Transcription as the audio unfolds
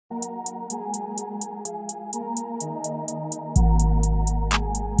What's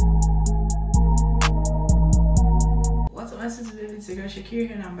up, my sister? It's your girl Shackera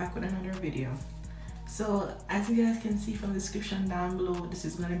here, and I'm back with another video. So as you guys can see from the description down below, this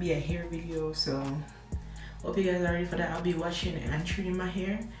is gonna be a hair video, so hope you guys are ready for that. I'll be washing and treating my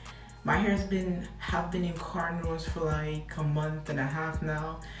hair. My hair have been in cornrows for like a month and a half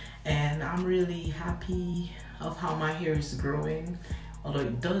now, and I'm really happy of how my hair is growing, although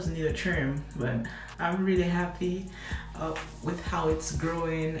it does need a trim, but I'm really happy with how it's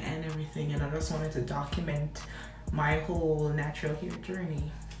growing and everything, and I just wanted to document my whole natural hair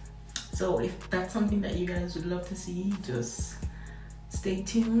journey. So if that's something that you guys would love to see, just stay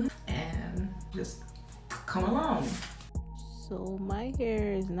tuned and just come along. So my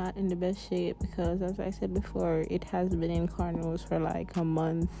hair is not in the best shape because, as I said before, it has been in cornrows for like a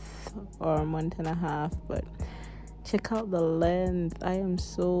month or a month and a half, but check out the length. I am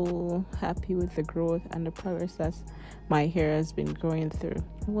so happy with the growth and the progress that my hair has been going through.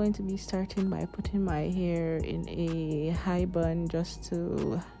 I'm going to be starting by putting my hair in a high bun just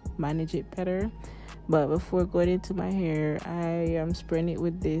to manage it better. But before going into my hair, I am spraying it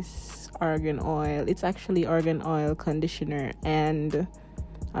with this argan oil. It's actually argan oil, conditioner, and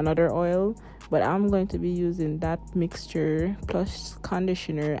another oil, but I'm going to be using that mixture plus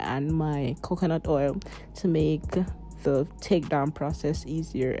conditioner and my coconut oil to make the takedown process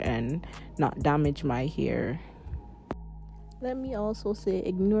easier and not damage my hair. Let me also say,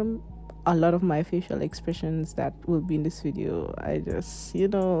 ignore a lot of my facial expressions that will be in this video. I just,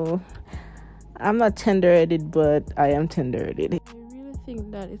 I'm not tender-headed, but I am tender-headed. I really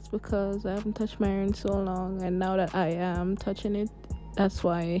think that it's because I haven't touched my hair in so long, and now that I am touching it, that's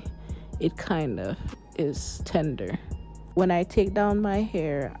why it kind of is tender. When I take down my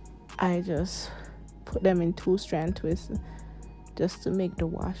hair, I just put them in 2-strand twists just to make the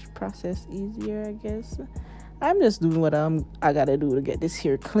wash process easier, I guess. I'm just doing what I gotta do to get this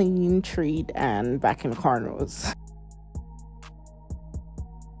hair clean, treat, and back in cornrows.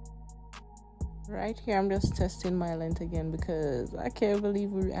 Right here, I'm just testing my length again because I can't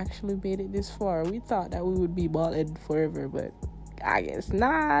believe we actually made it this far. We thought that we would be bald forever, but I guess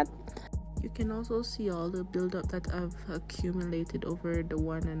not. You can also see all the buildup that I've accumulated over the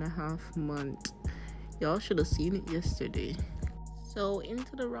 1.5 months. Y'all should have seen it yesterday. So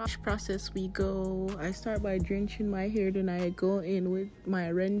into the wash process we go. I start by drenching my hair, then I go in with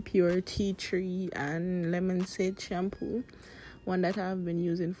my Ren Pure Tea Tree and Lemon Sage shampoo, one that I've been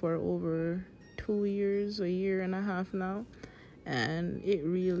using for over 2 years, a year and a half now, and it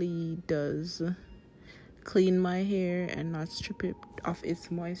really does clean my hair and not strip it of its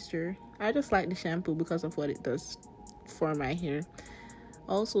moisture. I just like the shampoo because of what it does for my hair.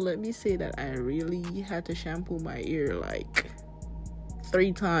 Also, let me say that I really had to shampoo my hair like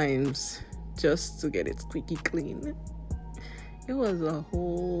 3 times just to get it squeaky clean. It was a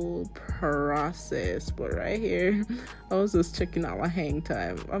whole process, but right here I was just checking out my hang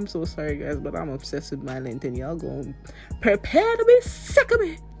time. I'm so sorry guys, but I'm obsessed with my length, and y'all gonna prepare to be sick of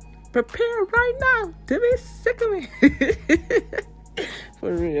me. Prepare right now to be sick of me.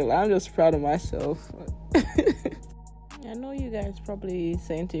 For real, I'm just proud of myself. I know you guys probably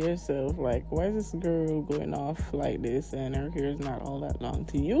saying to yourself, like, why is this girl going off like this and her hair is not all that long?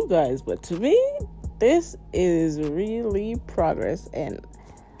 To you guys, but to me, this is really progress, and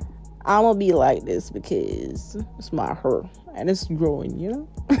I'm gonna be like this because it's my hair and it's growing,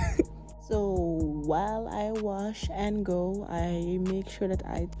 So while I wash and go, I make sure that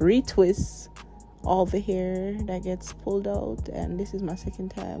I retwist all the hair that gets pulled out, and this is my second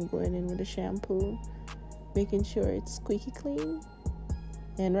time going in with the shampoo, making sure it's squeaky clean.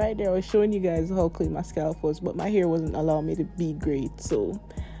 And right there I was showing you guys how clean my scalp was, but my hair wasn't allowing me to be great, so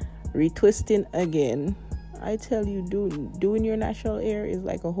retwisting again. I tell you, doing your natural hair is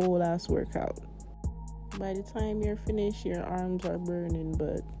like a whole ass workout. By the time you're finished, your arms are burning,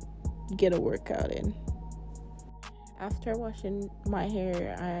 but get a workout in. After washing my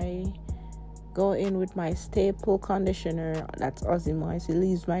hair, I go in with my staple conditioner, that's Aussie Moist. It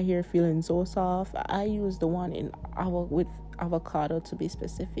leaves my hair feeling so soft. I use the one with avocado to be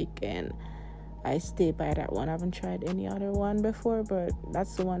specific, and I stay by that one. I haven't tried any other one before, but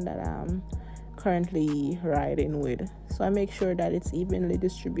that's the one that I'm currently riding with. So I make sure that it's evenly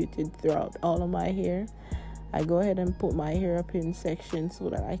distributed throughout all of my hair. I go ahead and put my hair up in sections so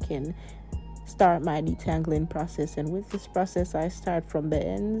that I can start my detangling process. And with this process, I start from the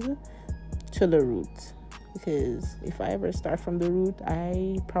ends to the root, because if I ever start from the root,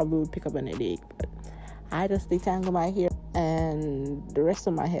 I probably would pick up an headache. But I just detangle my hair, and and the rest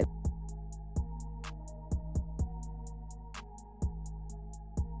of my head.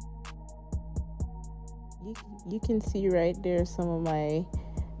 You can see right there some of my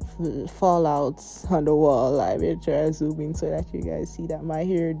fallouts on the wall. I will try to zoom in so that you guys see that my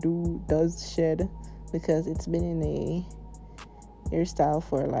hair does shed, because it's been in a hairstyle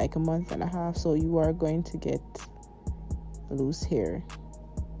for like a month and a half, so you are going to get loose hair.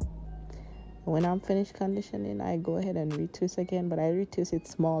 When I'm finished conditioning, I go ahead and retwist again, but I retwist it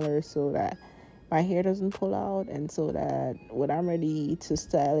smaller so that my hair doesn't pull out, and so that when I'm ready to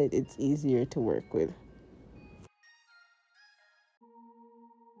style it, it's easier to work with.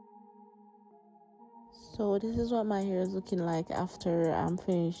 So this is what my hair is looking like after I'm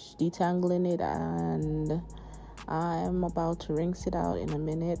finished detangling it, and I'm about to rinse it out in a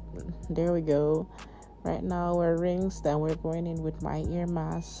minute. There we go. Right now we're rinsed, and we're going in with my ear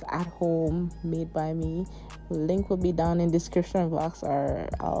mask at home, made by me. Link will be down in description box, or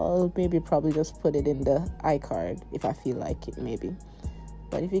I'll maybe probably just put it in the iCard if I feel like it, maybe.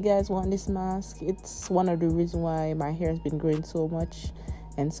 But if you guys want this mask, it's one of the reasons why my hair has been growing so much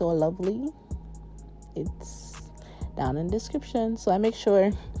and so lovely. It's down in the description, so I make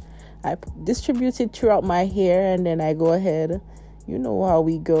sure I distribute it throughout my hair, and then I go ahead, you know how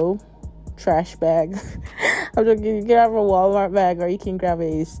we go, trash bag. I'm joking, you can grab a Walmart bag, or you can grab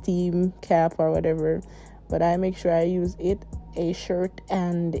a steam cap or whatever, but I make sure I use it, a shirt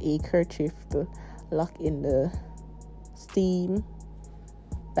and a kerchief to lock in the steam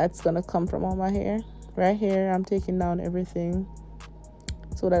that's gonna come from all my hair. Right here I'm taking down everything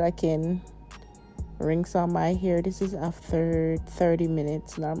so that I can rinse on my hair. This is after 30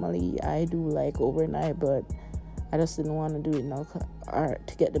 minutes. Normally I do like overnight, but I just didn't want to do it now or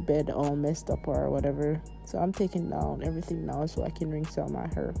to get the bed all messed up or whatever. So I'm taking down everything now so I can rinse out my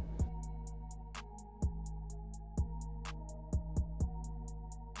hair.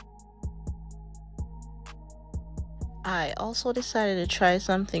 I also decided to try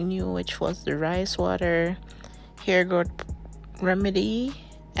something new, which was the rice water hair growth remedy,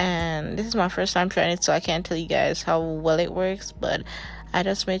 and this is my first time trying it, so I can't tell you guys how well it works, but I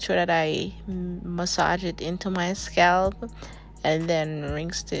just made sure that I massage it into my scalp and then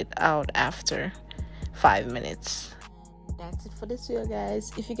rinsed it out after 5 minutes. That's it for this video,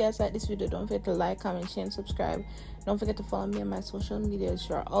 guys. If you guys like this video, don't forget to like, comment, share, and subscribe. Don't forget to follow me on my social medias.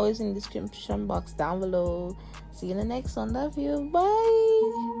 You're always in the description box down below. See you in the next one. Love you. Bye.